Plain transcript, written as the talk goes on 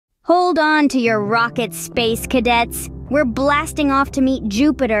Hold on to your rocket, space cadets. We're blasting off to meet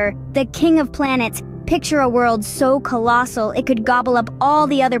Jupiter, the king of planets. Picture a world so colossal it could gobble up all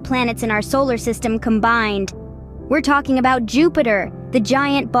the other planets in our solar system combined. We're talking about Jupiter, the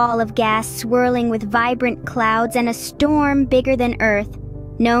giant ball of gas swirling with vibrant clouds and a storm bigger than Earth,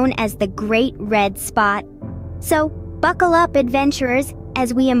 known as the Great Red Spot. So, buckle up, adventurers,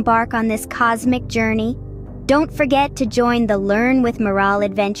 as we embark on this cosmic journey. Don't forget to join the Learn with Miral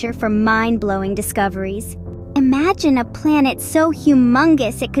adventure for mind-blowing discoveries. Imagine a planet so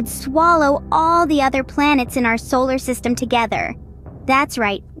humongous it could swallow all the other planets in our solar system together. That's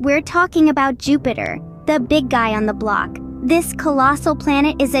right, we're talking about Jupiter, the big guy on the block. This colossal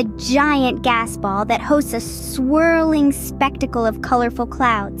planet is a giant gas ball that hosts a swirling spectacle of colorful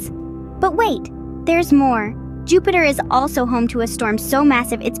clouds. But wait, there's more. Jupiter is also home to a storm so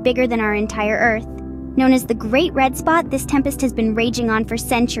massive it's bigger than our entire Earth. Known as the Great Red Spot, this tempest has been raging on for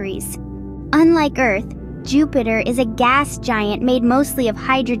centuries. Unlike Earth, Jupiter is a gas giant made mostly of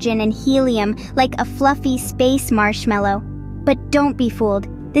hydrogen and helium, like a fluffy space marshmallow. But don't be fooled.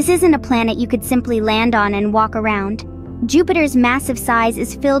 This isn't a planet you could simply land on and walk around. Jupiter's massive size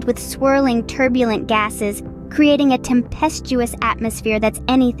is filled with swirling, turbulent gases, creating a tempestuous atmosphere that's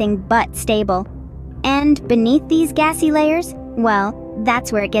anything but stable. And beneath these gassy layers, well,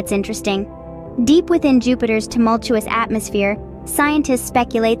 that's where it gets interesting. Deep within Jupiter's tumultuous atmosphere, scientists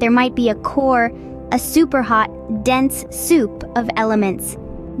speculate there might be a core, a super-hot, dense soup of elements.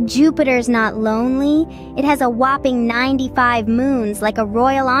 Jupiter's not lonely. It has a whopping 95 moons, like a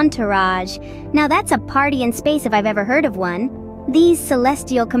royal entourage. Now that's a party in space if I've ever heard of one. These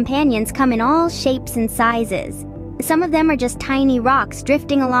celestial companions come in all shapes and sizes. Some of them are just tiny rocks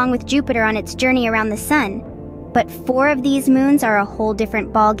drifting along with Jupiter on its journey around the sun. But 4 of these moons are a whole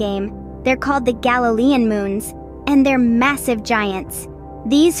different ballgame. They're called the Galilean moons, and they're massive giants.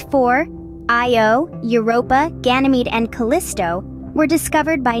 These 4, Io, Europa, Ganymede, and Callisto, were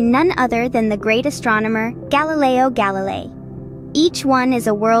discovered by none other than the great astronomer Galileo Galilei. Each one is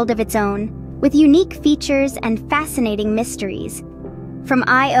a world of its own, with unique features and fascinating mysteries. From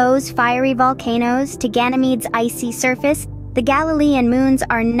Io's fiery volcanoes to Ganymede's icy surface, the Galilean moons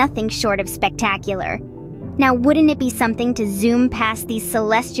are nothing short of spectacular. Now, wouldn't it be something to zoom past these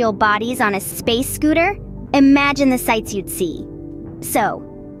celestial bodies on a space scooter? Imagine the sights you'd see. So,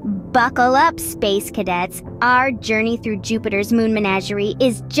 buckle up, space cadets. Our journey through Jupiter's moon menagerie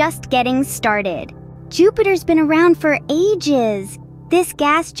is just getting started. Jupiter's been around for ages. This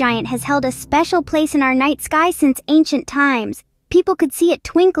gas giant has held a special place in our night sky since ancient times. People could see it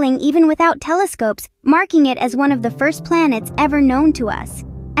twinkling even without telescopes, marking it as one of the first planets ever known to us.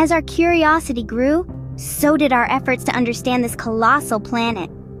 As our curiosity grew, so did our efforts to understand this colossal planet.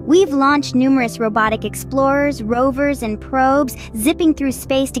 We've launched numerous robotic explorers, rovers, and probes, zipping through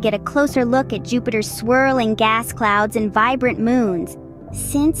space to get a closer look at Jupiter's swirling gas clouds and vibrant moons.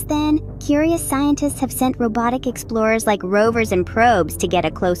 Since then, curious scientists have sent robotic explorers like rovers and probes to get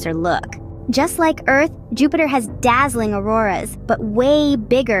a closer look. Just like Earth, Jupiter has dazzling auroras, but way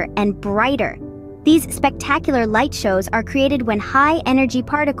bigger and brighter. These spectacular light shows are created when high-energy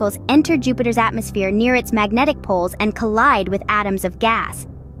particles enter Jupiter's atmosphere near its magnetic poles and collide with atoms of gas.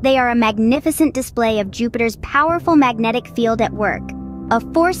 They are a magnificent display of Jupiter's powerful magnetic field at work, a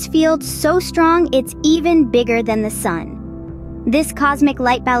force field so strong it's even bigger than the sun. This cosmic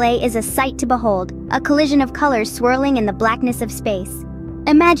light ballet is a sight to behold, a collision of colors swirling in the blackness of space.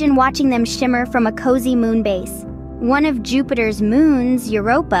 Imagine watching them shimmer from a cozy moon base. One of Jupiter's moons,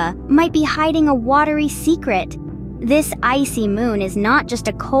 Europa, might be hiding a watery secret. This icy moon is not just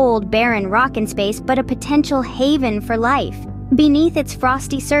a cold, barren rock in space, but a potential haven for life. Beneath its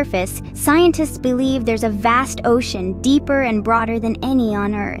frosty surface, scientists believe there's a vast ocean deeper and broader than any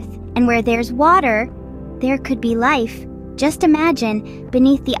on Earth. And where there's water, there could be life. Just imagine,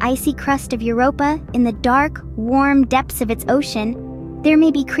 beneath the icy crust of Europa, in the dark, warm depths of its ocean, there may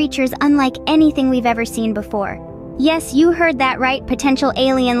be creatures unlike anything we've ever seen before. Yes, you heard that right, potential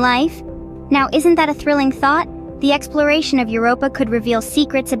alien life. Now, isn't that a thrilling thought? The exploration of Europa could reveal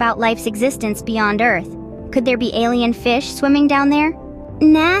secrets about life's existence beyond Earth. Could there be alien fish swimming down there?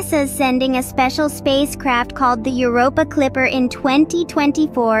 NASA's sending a special spacecraft called the Europa Clipper in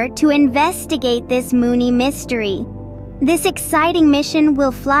 2024 to investigate this moony mystery. This exciting mission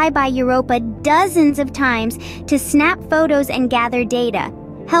will fly by Europa dozens of times to snap photos and gather data,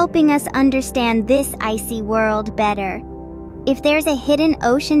 helping us understand this icy world better. If there's a hidden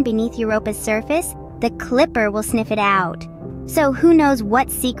ocean beneath Europa's surface, the Clipper will sniff it out. So who knows what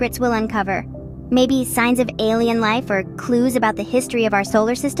secrets we'll uncover? Maybe signs of alien life or clues about the history of our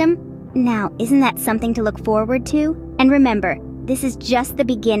solar system? Now, isn't that something to look forward to? And remember, this is just the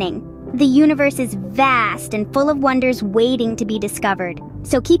beginning. The universe is vast and full of wonders waiting to be discovered.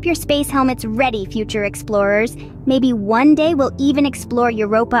 So keep your space helmets ready, future explorers. Maybe one day we'll even explore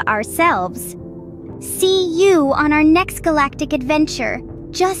Europa ourselves. See you on our next galactic adventure.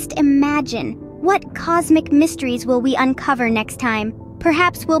 Just imagine, what cosmic mysteries will we uncover next time?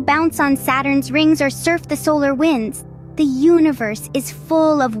 Perhaps we'll bounce on Saturn's rings or surf the solar winds. The universe is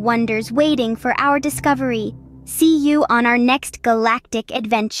full of wonders waiting for our discovery. See you on our next galactic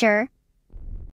adventure.